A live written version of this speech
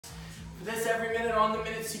For this every minute on the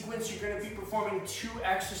minute sequence, you're going to be performing 2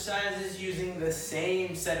 exercises using the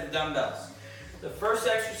same set of dumbbells. The first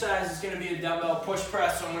exercise is going to be a dumbbell push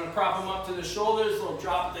press, so I'm going to prop them up to the shoulders, little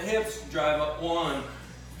drop at the hips, drive up 1,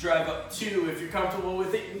 drive up 2. If you're comfortable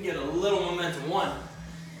with it, you can get a little momentum. 1,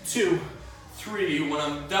 2, 3. When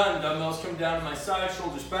I'm done, dumbbells come down to my side,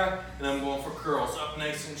 shoulders back, and I'm going for curls. Up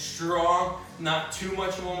nice and strong, not too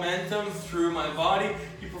much momentum through my body.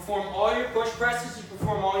 You perform all your push presses, you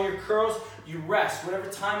perform all your curls, you rest. Whatever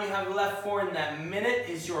time you have left for in that minute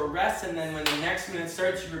is your rest, and then when the next minute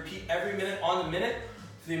starts, you repeat every minute on the minute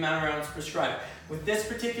for the amount of rounds prescribed. With this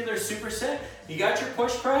particular superset, you got your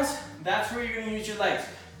push press, that's where you're going to use your legs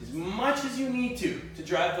as much as you need to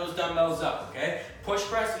drive those dumbbells up, okay? Push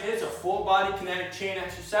press is a full body kinetic chain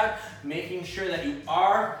exercise, making sure that you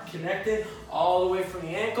are connected all the way from the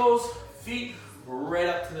ankles, feet, right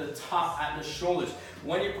up to the top at the shoulders.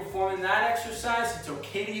 When you're performing that exercise, it's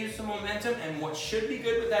okay to use some momentum, and what should be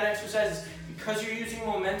good with that exercise is because you're using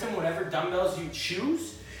momentum, whatever dumbbells you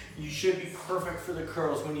choose, you should be perfect for the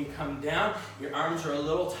curls. When you come down, your arms are a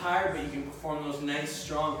little tired, but you can perform those nice,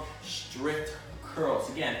 strong, strict curls.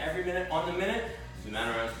 Again, every minute on the minute is the amount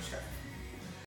of rounds prescribed.